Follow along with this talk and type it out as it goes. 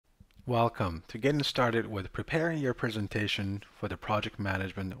Welcome to getting started with preparing your presentation for the Project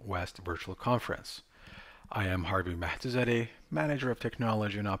Management West Virtual Conference. I am Harvey Mahtizadeh, Manager of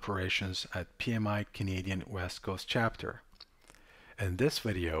Technology and Operations at PMI Canadian West Coast Chapter. In this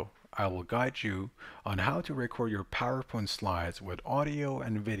video, I will guide you on how to record your PowerPoint slides with audio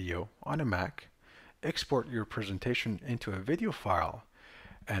and video on a Mac, export your presentation into a video file,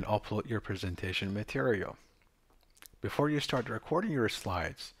 and upload your presentation material. Before you start recording your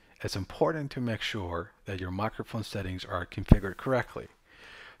slides, it's important to make sure that your microphone settings are configured correctly.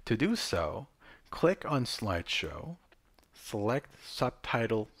 To do so, click on Slideshow, select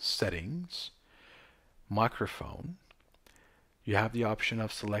Subtitle Settings, Microphone. You have the option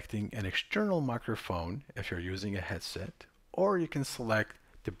of selecting an external microphone if you're using a headset, or you can select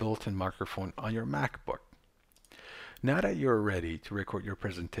the built-in microphone on your MacBook. Now that you're ready to record your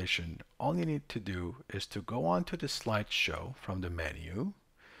presentation, all you need to do is to go on to the slideshow from the menu,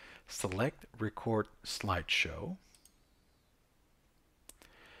 select Record Slideshow.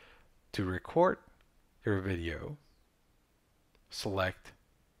 To record your video, select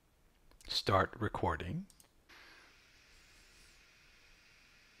Start Recording.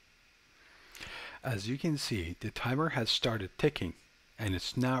 As you can see, the timer has started ticking and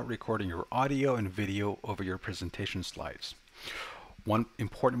it's now recording your audio and video over your presentation slides. One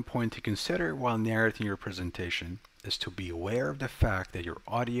important point to consider while narrating your presentation is to be aware of the fact that your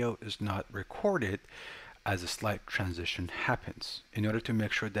audio is not recorded as a slide transition happens. In order to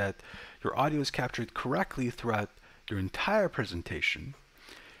make sure that your audio is captured correctly throughout your entire presentation,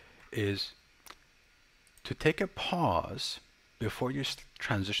 is to take a pause before you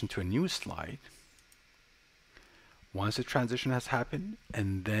transition to a new slide once the transition has happened,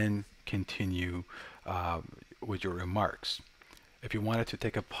 and then continue with your remarks. If you wanted to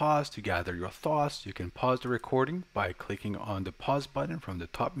take a pause to gather your thoughts, you can pause the recording by clicking on the pause button from the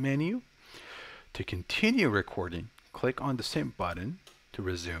top menu. To continue recording, click on the same button to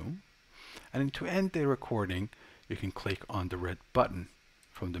resume. And to end the recording, you can click on the red button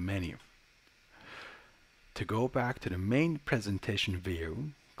from the menu. To go back to the main presentation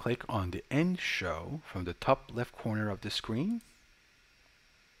view, click on the End Show from the top left corner of the screen.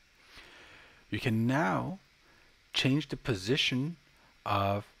 You can now change the position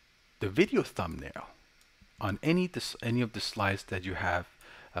of the video thumbnail on any of the slides that you have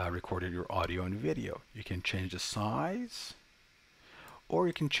recorded your audio and video. You can change the size, or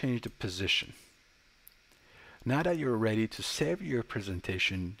you can change the position. Now that you're ready to save your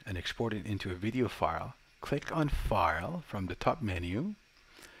presentation and export it into a video file, click on File from the top menu,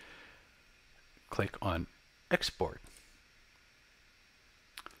 click on Export.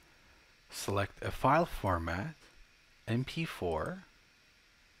 Select a file format, MP4,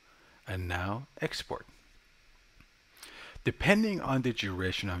 and now export. Depending on the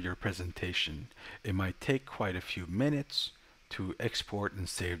duration of your presentation, it might take quite a few minutes to export and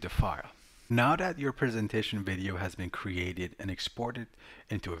save the file. Now that your presentation video has been created and exported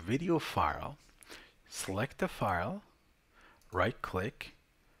into a video file, select the file, right-click,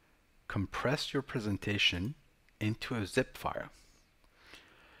 compress your presentation into a zip file.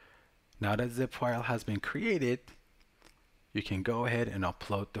 Now that zip file has been created, you can go ahead and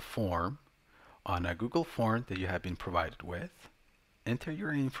upload the form on a Google form that you have been provided with. Enter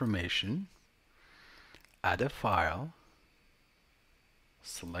your information, add a file,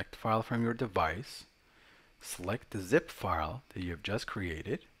 select file from your device, select the zip file that you have just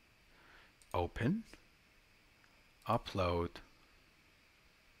created, open, upload,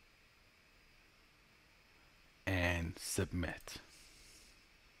 and submit.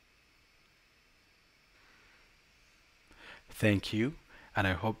 Thank you, and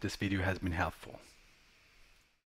I hope this video has been helpful.